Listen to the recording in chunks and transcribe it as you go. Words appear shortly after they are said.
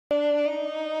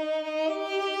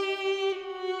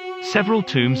Several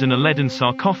tombs and a leaden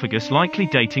sarcophagus likely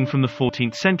dating from the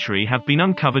 14th century have been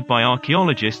uncovered by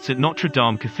archaeologists at Notre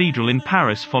Dame Cathedral in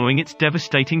Paris following its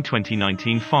devastating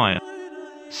 2019 fire.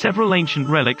 Several ancient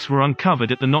relics were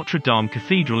uncovered at the Notre Dame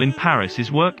Cathedral in Paris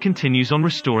as work continues on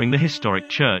restoring the historic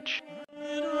church.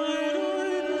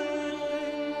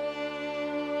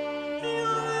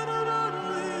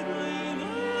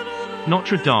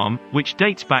 Notre Dame, which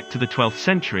dates back to the 12th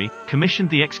century, commissioned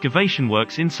the excavation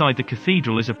works inside the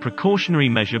cathedral as a precautionary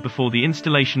measure before the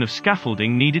installation of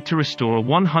scaffolding needed to restore a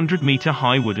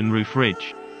 100-meter-high wooden roof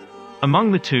ridge.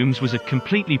 Among the tombs was a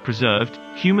completely preserved,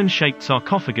 human-shaped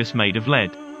sarcophagus made of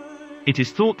lead. It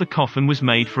is thought the coffin was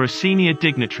made for a senior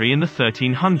dignitary in the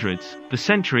 1300s, the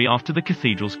century after the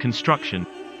cathedral's construction.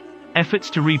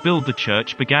 Efforts to rebuild the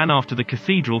church began after the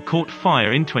cathedral caught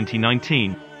fire in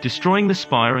 2019. Destroying the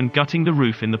spire and gutting the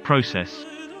roof in the process.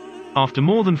 After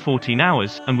more than 14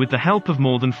 hours, and with the help of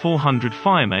more than 400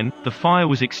 firemen, the fire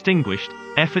was extinguished,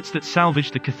 efforts that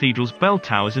salvaged the cathedral's bell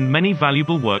towers and many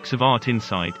valuable works of art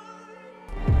inside.